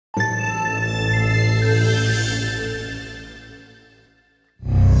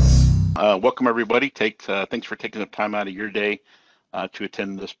Welcome everybody. Thanks for taking the time out of your day to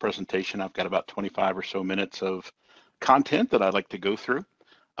attend this presentation. I've got about 25 or so minutes of content that I'd like to go through.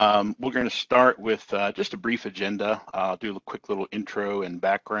 We're going to start with just a brief agenda. I'll do a quick little intro and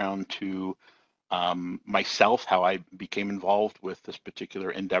background to myself, how I became involved with this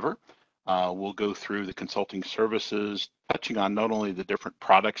particular endeavor. We'll go through the consulting services, touching on not only the different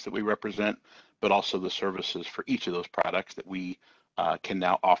products that we represent, but also the services for each of those products that we can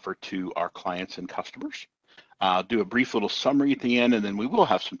now offer to our clients and customers. I'll do a brief little summary at the end, and then we will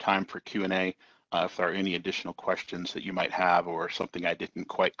have some time for Q&A if there are any additional questions that you might have or something I didn't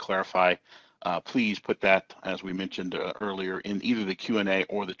quite clarify. Please put that, as we mentioned earlier, in either the Q&A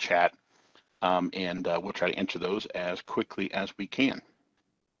or the chat, and we'll try to answer those as quickly as we can.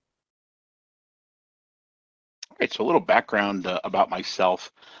 All right, so a little background about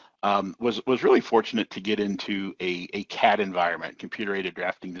myself. Was really fortunate to get into a CAD environment, computer-aided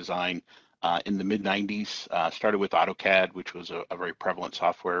drafting design, in the mid-90s. Started with AutoCAD, which was a very prevalent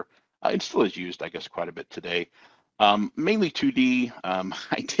software. It still is used, I guess, quite a bit today. Mainly 2D.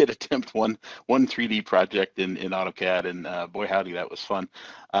 I did attempt one 3D project in AutoCAD, and boy howdy, that was fun.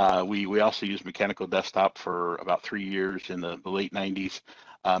 We also used Mechanical Desktop for about 3 years in the late 90s.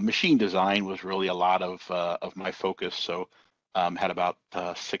 Machine design was really a lot of my focus, so had about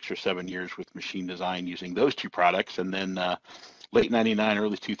 6 or 7 years with machine design using those two products, and then late 99,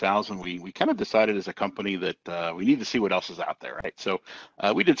 early 2000, we kind of decided as a company that we need to see what else is out there, right? So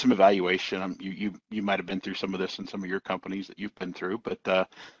we did some evaluation. You might have been through some of this in some of your companies that you've been through, but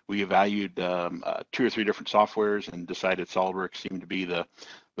we evaluated 2 or 3 different softwares and decided SOLIDWORKS seemed to be the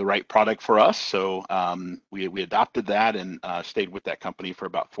right product for us. So we adopted that and stayed with that company for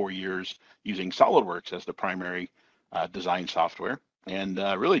about 4 years using SOLIDWORKS as the primary design software, and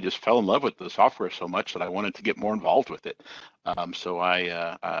really just fell in love with the software so much that I wanted to get more involved with it. So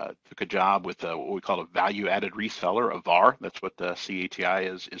I took a job with what we call a value-added reseller, a VAR. That's what the CATI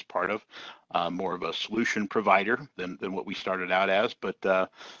is part of, more of a solution provider than what we started out as, but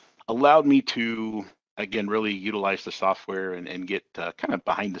allowed me to, again, really utilize the software and get kind of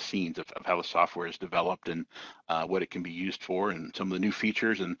behind the scenes of how the software is developed and what it can be used for and some of the new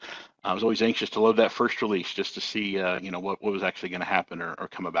features. And I was always anxious to load that first release just to see what was actually going to happen or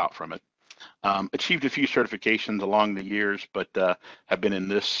come about from it. Achieved a few certifications along the years, but have been in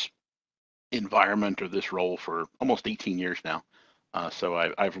this environment or this role for almost 18 years now. So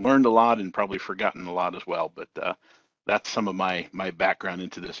I've learned a lot and probably forgotten a lot as well, but that's some of my background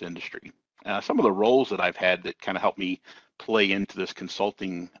into this industry. Some of the roles that I've had that kind of helped me play into this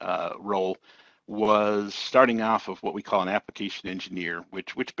consulting role was starting off of what we call an application engineer,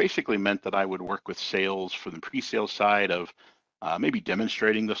 which basically meant that I would work with sales for the pre-sales side of maybe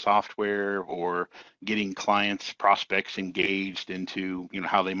demonstrating the software or getting clients, prospects engaged into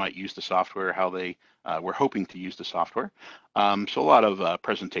how they might use the software, how they were hoping to use the software. So a lot of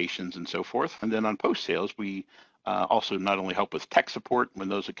presentations and so forth. And then on post-sales, we also not only help with tech support when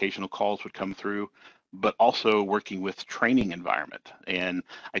those occasional calls would come through, but also working with training environment. And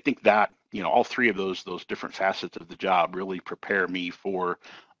I think that, all 3 of those different facets of the job really prepare me for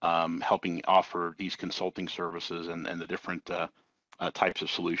helping offer these consulting services and the different types of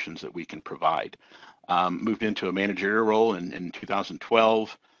solutions that we can provide. Moved into a managerial role in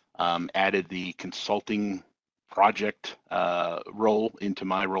 2012, added the consulting project role into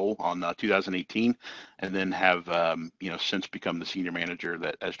my role on 2018, and then have since become the senior manager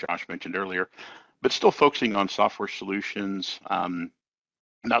that, as Josh mentioned earlier, but still focusing on software solutions,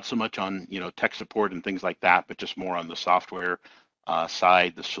 not so much on tech support and things like that, but just more on the software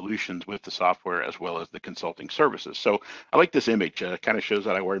side, the solutions with the software, as well as the consulting services. So I like this image. Kind of shows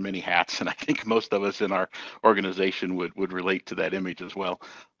that I wear many hats, and I think most of us in our organization would relate to that image as well.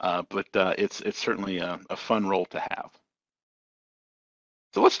 But it's certainly a fun role to have.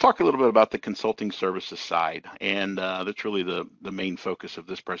 So let's talk a little bit about the consulting services side, and that's really the main focus of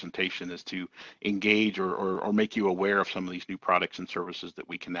this presentation, is to engage or make you aware of some of these new products and services that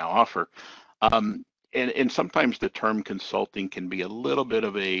we can now offer. And sometimes the term consulting can be a little bit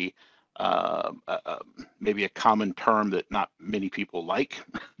of maybe a common term that not many people like,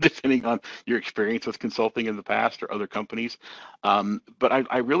 depending on your experience with consulting in the past or other companies. But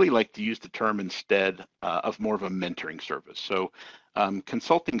I really like to use the term instead of more of a mentoring service. So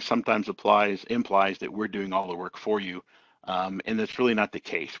consulting sometimes implies that we're doing all the work for you, and that's really not the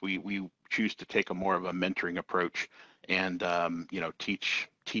case. We choose to take a more of a mentoring approach and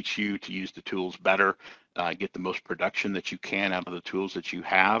teach you to use the tools better, get the most production that you can out of the tools that you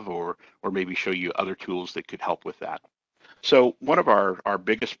have, or maybe show you other tools that could help with that. So one of our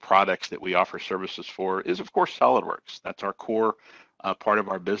biggest products that we offer services for is, of course, SOLIDWORKS. That's our core part of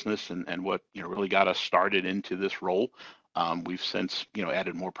our business and what really got us started into this role. We've since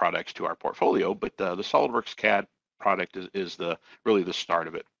added more products to our portfolio, but the SolidWorks CAD product is really the start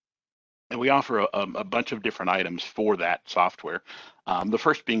of it. And we offer a bunch of different items for that software. The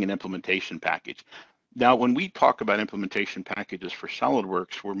first being an implementation package. Now, when we talk about implementation packages for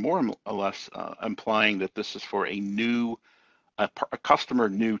SolidWorks, we're more or less implying that this is for a customer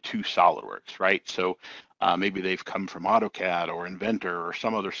new to SolidWorks, right? So maybe they've come from AutoCAD or Inventor or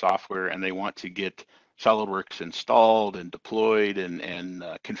some other software, and they want to get SolidWorks installed and deployed and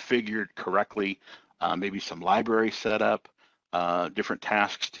configured correctly, maybe some library setup, different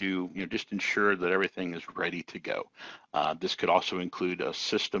tasks to just ensure that everything is ready to go. This could also include a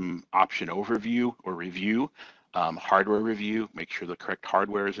system option overview or review, hardware review, make sure the correct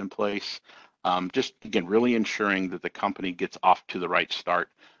hardware is in place. Just again, really ensuring that the company gets off to the right start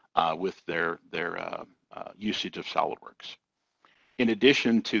with their usage of SolidWorks. In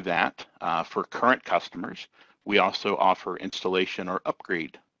addition to that, for current customers, we also offer installation or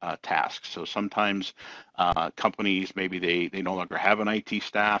upgrade tasks. So sometimes companies, maybe they no longer have an IT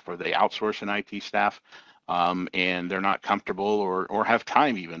staff or they outsource an IT staff, and they're not comfortable or have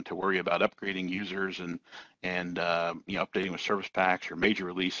time even to worry about upgrading users and updating with service packs or major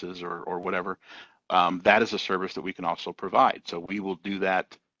releases or whatever. That is a service that we can also provide. So we will do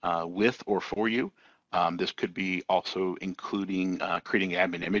that with or for you. This could be also including creating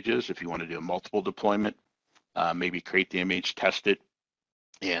admin images if you want to do a multiple deployment. Maybe create the image, test it,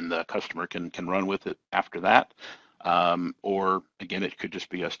 and the customer can run with it after that. Or again, it could just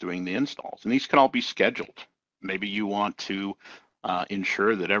be us doing the installs. And these can all be scheduled. Maybe you want to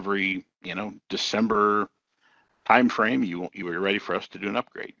ensure that every December time frame you are ready for us to do an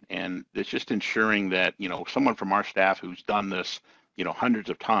upgrade. And it's just ensuring that someone from our staff who's done this hundreds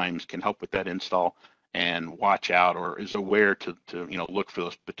of times can help with that install and watch out or is aware to look for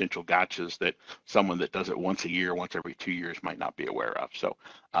those potential gotchas that someone that does it once a year, once every 2 years might not be aware of. So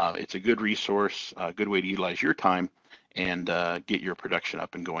it's a good resource, a good way to utilize your time and get your production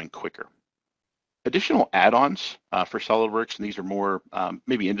up and going quicker. Additional add-ons for SolidWorks, and these are more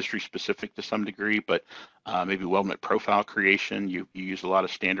maybe industry specific to some degree, but maybe weldment profile creation. You use a lot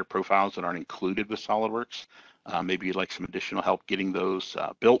of standard profiles that aren't included with SolidWorks. Maybe you'd like some additional help getting those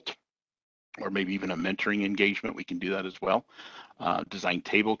built, or maybe even a mentoring engagement. We can do that as well. Design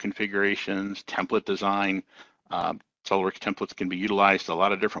table configurations, template design. SolidWorks templates can be utilized a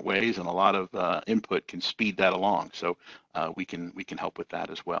lot of different ways, and a lot of input can speed that along. So we can help with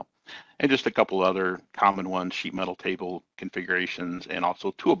that as well. And just a couple other common ones: sheet metal table configurations and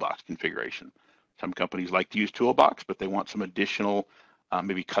also toolbox configuration. Some companies like to use toolbox, but they want some additional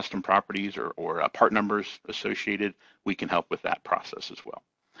maybe custom properties or part numbers associated. We can help with that process as well.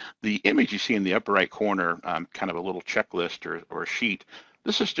 The image you see in the upper right corner, kind of a little checklist or a sheet,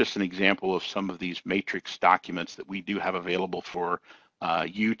 this is just an example of some of these matrix documents that we do have available for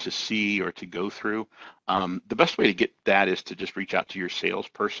you to see or to go through. The best way to get that is to just reach out to your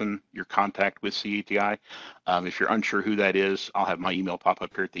salesperson, your contact with CATI. If you're unsure who that is, I'll have my email pop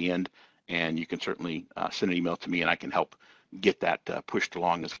up here at the end, and you can certainly send an email to me and I can help get that pushed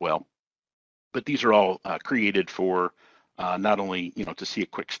along as well. But these are all created for not only to see a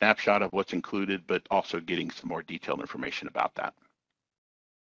quick snapshot of what's included, but also getting some more detailed information about that.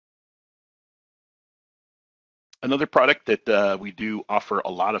 Another product that we do offer a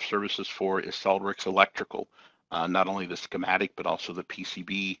lot of services for is SolidWorks Electrical, not only the schematic, but also the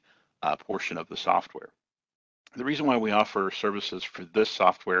PCB portion of the software. The reason why we offer services for this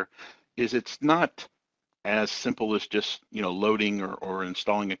software is it's not as simple as just loading or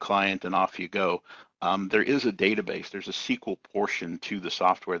installing a client and off you go. There is a database. There's a SQL portion to the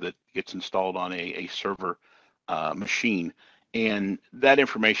software that gets installed on a server machine, and that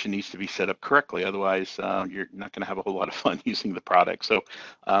information needs to be set up correctly. Otherwise, you're not going to have a whole lot of fun using the product. So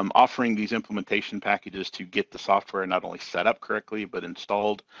offering these implementation packages to get the software not only set up correctly, but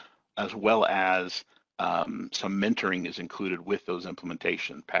installed, as well as some mentoring is included with those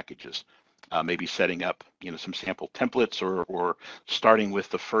implementation packages. Maybe setting up some sample templates or starting with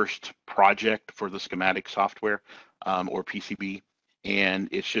the first project for the schematic software or PCB. And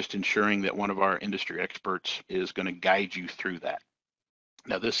it's just ensuring that one of our industry experts is going to guide you through that.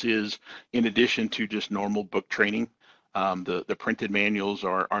 Now, this is in addition to just normal book training. The printed manuals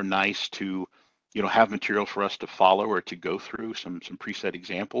are nice to have material for us to follow or to go through some preset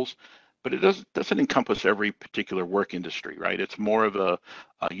examples. But it doesn't encompass every particular work industry, right? It's more of a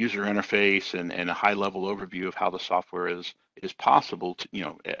user interface and a high-level overview of how the software is possible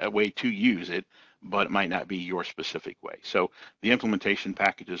to, a way to use it, but it might not be your specific way. So the implementation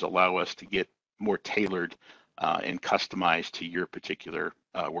packages allow us to get more tailored and customized to your particular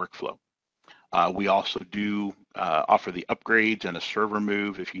workflow. We also do offer the upgrades and a server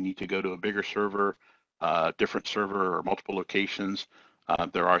move if you need to go to a bigger server, different server, or multiple locations.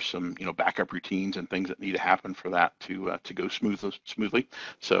 There are some, backup routines and things that need to happen for that to go smoothly.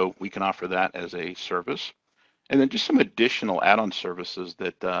 So we can offer that as a service. And then just some additional add-on services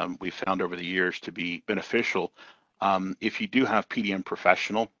that we found over the years to be beneficial. If you do have PDM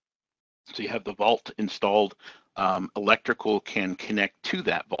Professional, so you have the vault installed, electrical can connect to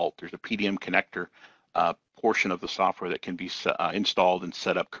that vault. There's a PDM connector portion of the software that can be installed and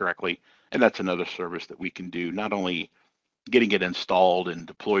set up correctly. And that's another service that we can do, not only getting it installed and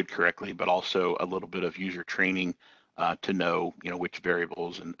deployed correctly, but also a little bit of user training to know, which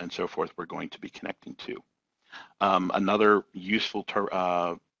variables and so forth we're going to be connecting to. Another useful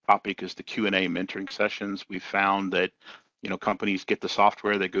topic is the Q&A mentoring sessions. We've found that companies get the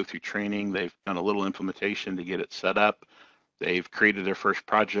software, they go through training, they've done a little implementation to get it set up, they've created their first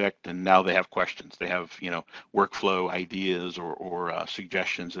project, and now they have questions. They have workflow ideas or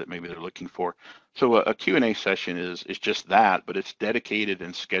suggestions that maybe they're looking for. So a Q&A session is just that, but it's dedicated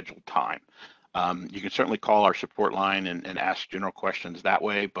and scheduled time. You can certainly call our support line and ask general questions that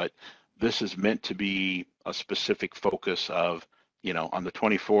way, but this is meant to be a specific focus of, on the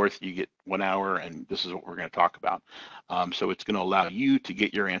 24th, you get 1 hour, and this is what we're going to talk about. So it's going to allow you to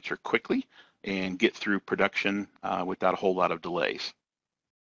get your answer quickly and get through production without a whole lot of delays.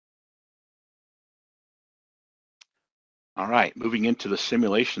 All right, moving into the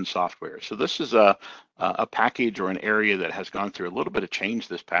simulation software. So this is a package or an area that has gone through a little bit of change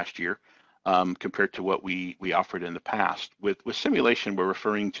this past year compared to what we offered in the past. With simulation, we're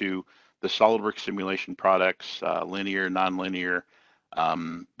referring to the SOLIDWORKS simulation products, linear, nonlinear,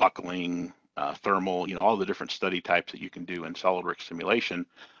 buckling, thermal, all the different study types that you can do in SOLIDWORKS simulation,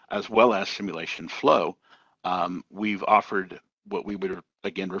 as well as simulation flow. We've offered what we would,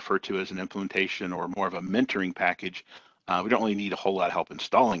 again, refer to as an implementation or more of a mentoring package. We don't really need a whole lot of help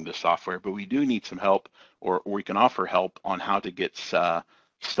installing the software, but we do need some help, or we can offer help on how to get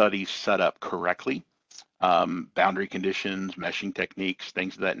studies set up correctly. Boundary conditions, meshing techniques,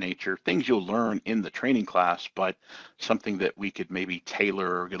 things of that nature, things you'll learn in the training class, but something that we could maybe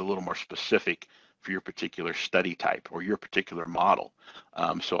tailor or get a little more specific for your particular study type or your particular model.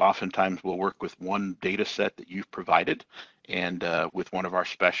 So oftentimes we'll work with one data set that you've provided, and with one of our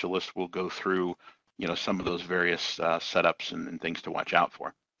specialists, we'll go through some of those various setups and things to watch out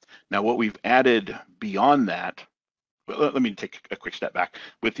for. Now, what we've added beyond that, let me take a quick step back.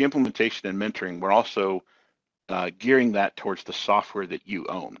 With the implementation and mentoring, we're also gearing that towards the software that you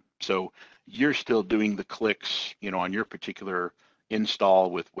own. So you're still doing the clicks, on your particular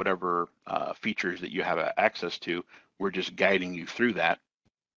install with whatever features that you have access to. We're just guiding you through that.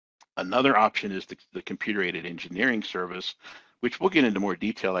 Another option is the computer-aided engineering service, which we'll get into more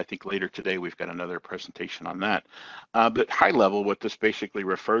detail, I think, later today. We've got another presentation on that. But high level, what this basically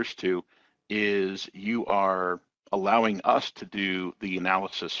refers to is you are allowing us to do the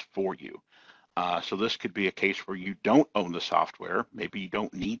analysis for you. So this could be a case where you don't own the software. Maybe you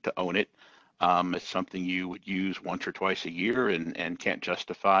don't need to own it. It's something you would use once or twice a year and can't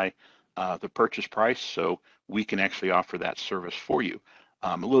justify the purchase price. So we can actually offer that service for you.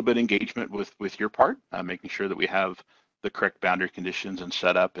 A little bit of engagement with your part, making sure that we have the correct boundary conditions and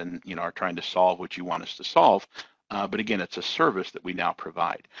setup, and are trying to solve what you want us to solve. But again, it's a service that we now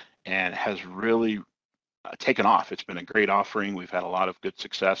provide and has really taken off. It's been a great offering. We've had a lot of good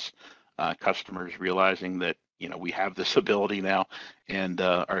success. Customers realizing that we have this ability now, and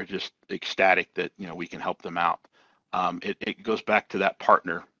are just ecstatic that we can help them out. It goes back to that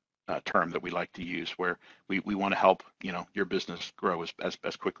partner term that we like to use, where we want to help your business grow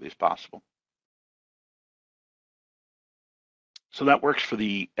as quickly as possible. So that works for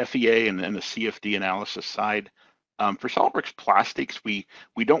the FEA and then the CFD analysis side. For SOLIDWORKS Plastics, we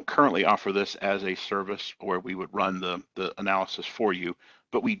don't currently offer this as a service where we would run the analysis for you,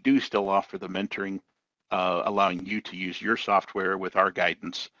 but we do still offer the mentoring, allowing you to use your software with our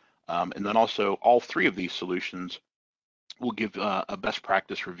guidance. And then also all three of these solutions will give a best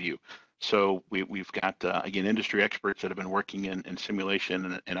practice review. So we've got, again, industry experts that have been working in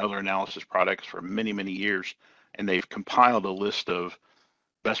simulation and other analysis products for many, many years, and they've compiled a list of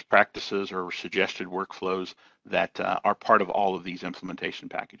best practices or suggested workflows that are part of all of these implementation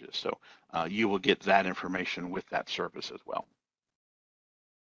packages. So you will get that information with that service as well.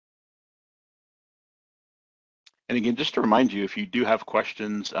 And again, just to remind you, if you do have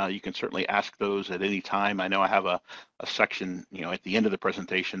questions, you can certainly ask those at any time. I know I have a section, at the end of the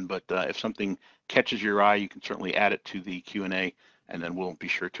presentation, but if something catches your eye, you can certainly add it to the Q&A, and then we'll be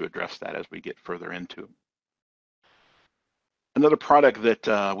sure to address that as we get further into it. Another product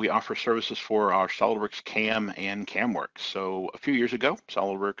that we offer services for are SolidWorks CAM and CamWorks. So a few years ago,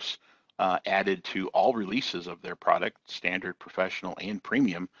 SolidWorks added to all releases of their product, standard, professional, and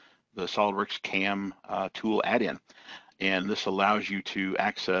premium, the SolidWorks CAM tool add-in. And this allows you to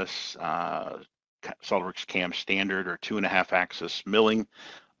access SolidWorks CAM standard or 2.5 axis milling,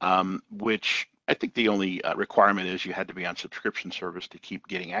 which I think the only requirement is you had to be on subscription service to keep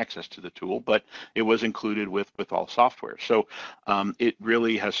getting access to the tool, but it was included with all software. So it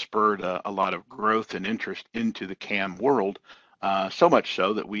really has spurred a lot of growth and interest into the CAM world, so much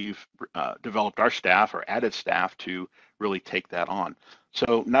so that we've developed our staff or added staff to really take that on.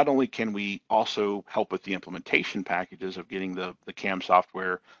 So not only can we also help with the implementation packages of getting the CAM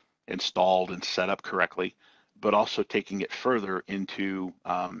software installed and set up correctly, but also taking it further into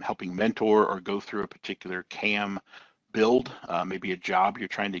helping mentor or go through a particular CAM build, maybe a job you're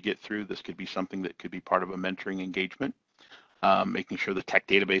trying to get through. This could be something that could be part of a mentoring engagement, making sure the tech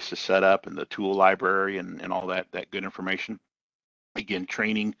database is set up and the tool library and all that good information. Again,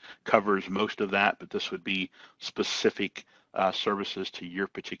 training covers most of that, but this would be specific services to your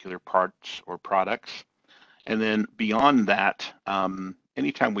particular parts or products. And then beyond that,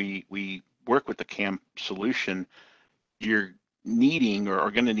 anytime we work with the CAM solution, you're needing or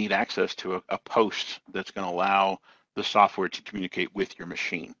are going to need access to a post that's going to allow the software to communicate with your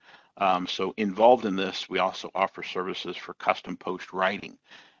machine. So involved in this, we also offer services for custom post writing,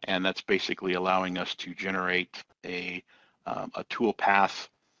 and that's basically allowing us to generate a tool path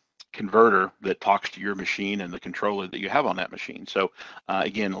converter that talks to your machine and the controller that you have on that machine. So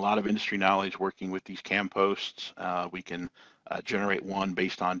again, a lot of industry knowledge working with these CAM posts. We can generate one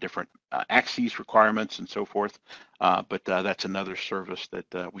based on different axes requirements and so forth, but that's another service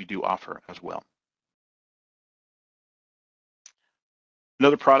that we do offer as well.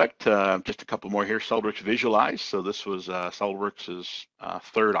 Another product, just a couple more here, SolidWorks Visualize. So this was SolidWorks'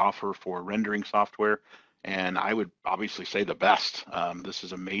 third offer for rendering software, and I would obviously say the best. This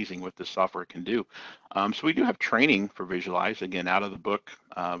is amazing what this software can do. So we do have training for Visualize, again, out of the book,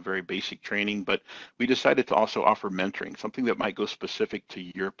 very basic training, but we decided to also offer mentoring, something that might go specific to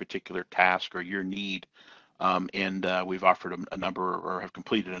your particular task or your need. And we've offered a number or have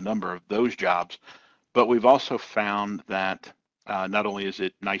completed a number of those jobs, but we've also found that not only is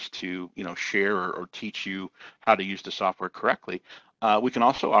it nice to share or teach you how to use the software correctly, we can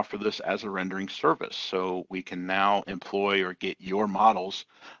also offer this as a rendering service. So we can now employ or get your models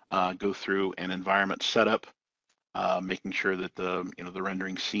go through an environment setup, making sure that the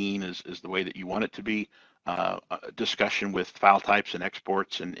rendering scene is the way that you want it to be, a discussion with file types and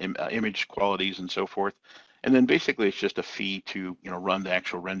exports and image qualities and so forth. And then basically it's just a fee to run the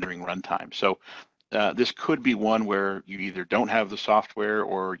actual rendering runtime. So this could be one where you either don't have the software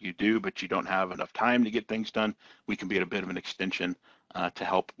or you do, but you don't have enough time to get things done. We can be a bit of an extension to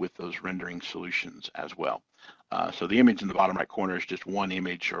help with those rendering solutions as well. So the image in the bottom right corner is just one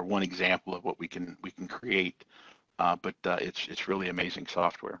image or one example of what we can create, but it's really amazing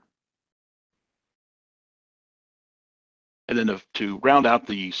software. And then to round out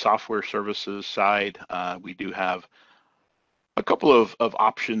the software services side, we do have a couple of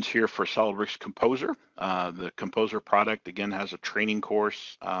options here for SolidWorks Composer. The Composer product, again, has a training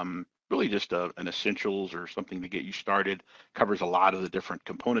course, really just an essentials or something to get you started, covers a lot of the different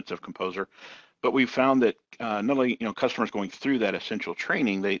components of Composer. But we found that not only customers going through that essential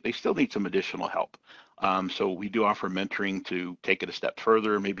training, they still need some additional help. So we do offer mentoring to take it a step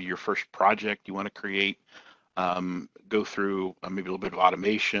further, maybe your first project you want to create, go through maybe a little bit of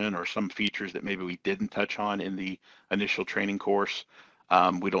automation or some features that maybe we didn't touch on in the initial training course.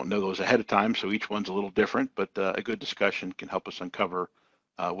 We don't know those ahead of time, so each one's a little different, but a good discussion can help us uncover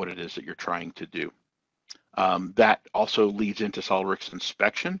what it is that you're trying to do. That also leads into SolidWorks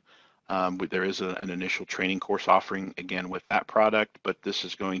Inspection. There is an initial training course offering, again, with that product, but this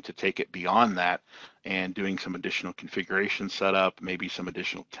is going to take it beyond that and doing some additional configuration setup, maybe some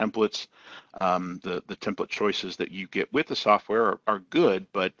additional templates. The template choices that you get with the software are good,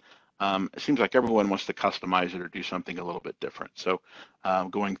 but it seems like everyone wants to customize it or do something a little bit different. So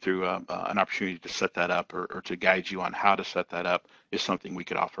going through an opportunity to set that up or to guide you on how to set that up is something we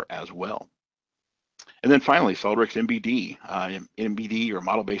could offer as well. And then finally, SolidWorks MBD. MBD, or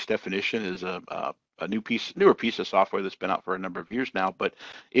model-based definition, is a newer piece of software that's been out for a number of years now, but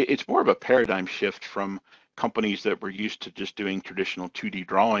it's more of a paradigm shift from companies that were used to just doing traditional 2D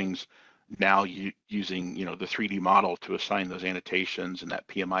drawings, now using the 3D model to assign those annotations and that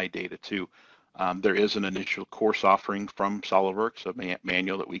PMI data too. There is an initial course offering from SolidWorks, a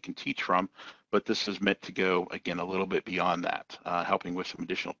manual that we can teach from, but this is meant to go, again, a little bit beyond that, helping with some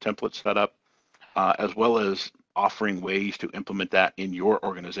additional template setup, as well as offering ways to implement that in your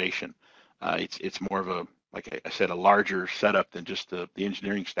organization. It's more of a, like I said, a larger setup than just the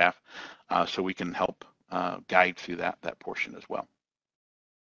engineering staff, so we can help guide through that portion as well.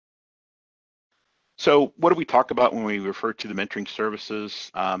 So what do we talk about when we refer to the mentoring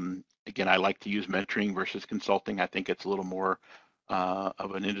services? Again, I like to use mentoring versus consulting. I think it's a little more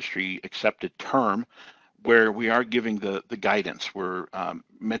of an industry accepted term, where we are giving the guidance. We're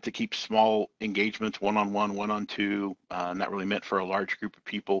meant to keep small engagements, one-on-one, one-on-two, not really meant for a large group of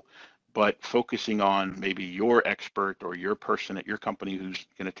people, but focusing on maybe your expert or your person at your company who's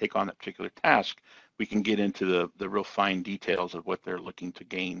going to take on that particular task. We can get into the real fine details of what they're looking to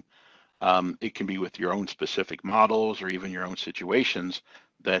gain. It can be with your own specific models or even your own situations.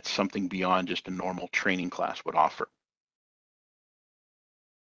 That's something beyond just a normal training class would offer.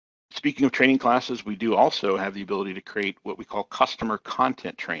 Speaking of training classes, we do also have the ability to create what we call customer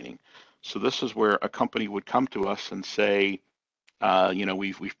content training. So this is where a company would come to us and say,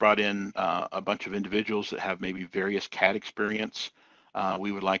 we've brought in a bunch of individuals that have maybe various CAD experience.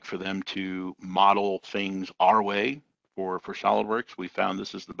 We would like for them to model things our way for SolidWorks. We found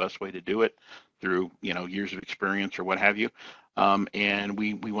this is the best way to do it through years of experience or what have you, and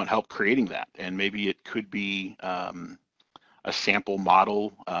we want help creating that. And maybe it could be a sample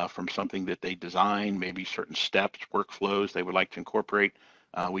model from something that they design, maybe certain steps, workflows they would like to incorporate.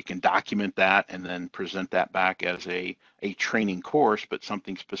 We can document that and then present that back as a training course, but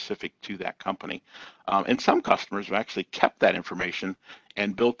something specific to that company. And some customers have actually kept that information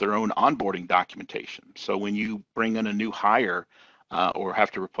and built their own onboarding documentation. So when you bring in a new hire or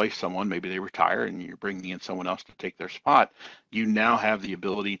have to replace someone, maybe they retire and you're bringing in someone else to take their spot, you now have the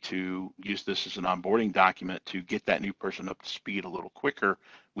ability to use this as an onboarding document to get that new person up to speed a little quicker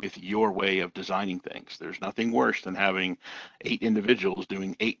with your way of designing things. There's nothing worse than having 8 individuals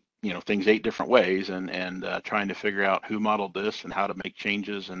doing 8 things 8 different ways and trying to figure out who modeled this and how to make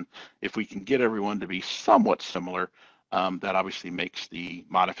changes. And if we can get everyone to be somewhat similar, that obviously makes the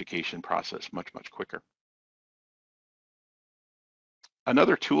modification process much quicker.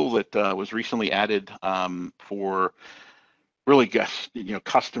 Another tool that was recently added for really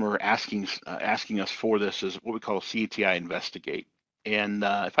customer asking us for this is what we call CATI Investigate. And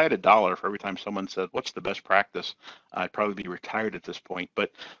if I had $1 for every time someone said, "What's the best practice?" I'd probably be retired at this point.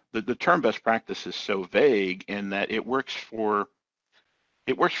 But the term best practice is so vague in that it works for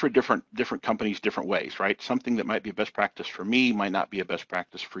different companies different ways, right? Something that might be a best practice for me might not be a best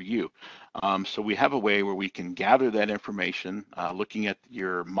practice for you. So we have a way where we can gather that information, looking at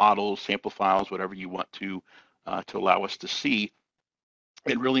your models, sample files, whatever you want to allow us to see,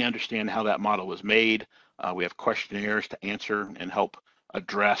 and really understand how that model was made. We have questionnaires to answer and help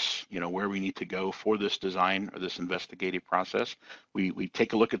address, where we need to go for this design or this investigative process. We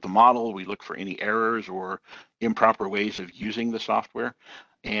take a look at the model, we look for any errors or improper ways of using the software,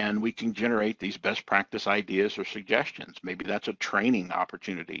 and we can generate these best practice ideas or suggestions. Maybe that's a training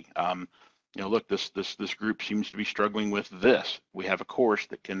opportunity. Look, this group seems to be struggling with this. We have a course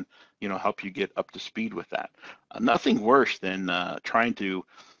that can, help you get up to speed with that. Nothing worse than trying to,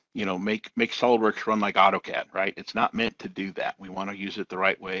 make SolidWorks run like AutoCAD, right? It's not meant to do that. We want to use it the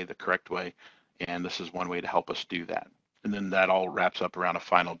right way, the correct way, and this is one way to help us do that. And then that all wraps up around a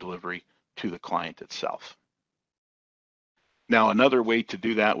final delivery to the client itself. Now, another way to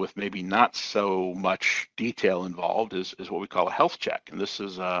do that with maybe not so much detail involved is what we call a health check. And this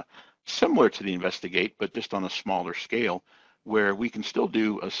is similar to the Investigate, but just on a smaller scale, where we can still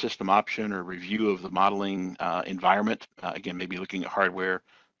do a system option or review of the modeling environment. Again, maybe looking at hardware,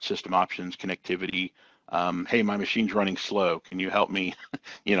 system options, connectivity. Hey, my machine's running slow. Can you help me,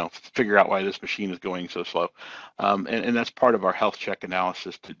 figure out why this machine is going so slow? And that's part of our health check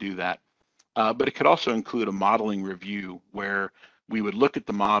analysis to do that. But it could also include a modeling review where we would look at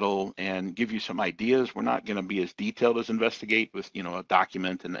the model and give you some ideas. We're not going to be as detailed as Investigate with, a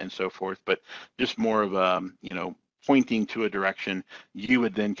document and so forth, but just more of a, pointing to a direction. You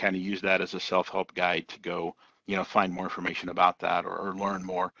would then kind of use that as a self-help guide to go, find more information about that or learn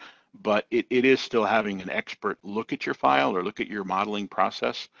more. But it is still having an expert look at your file or look at your modeling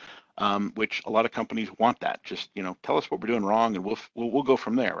process, which a lot of companies want that. Just, tell us what we're doing wrong and we'll go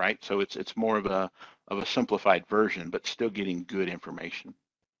from there, right? So it's more of a simplified version, but still getting good information.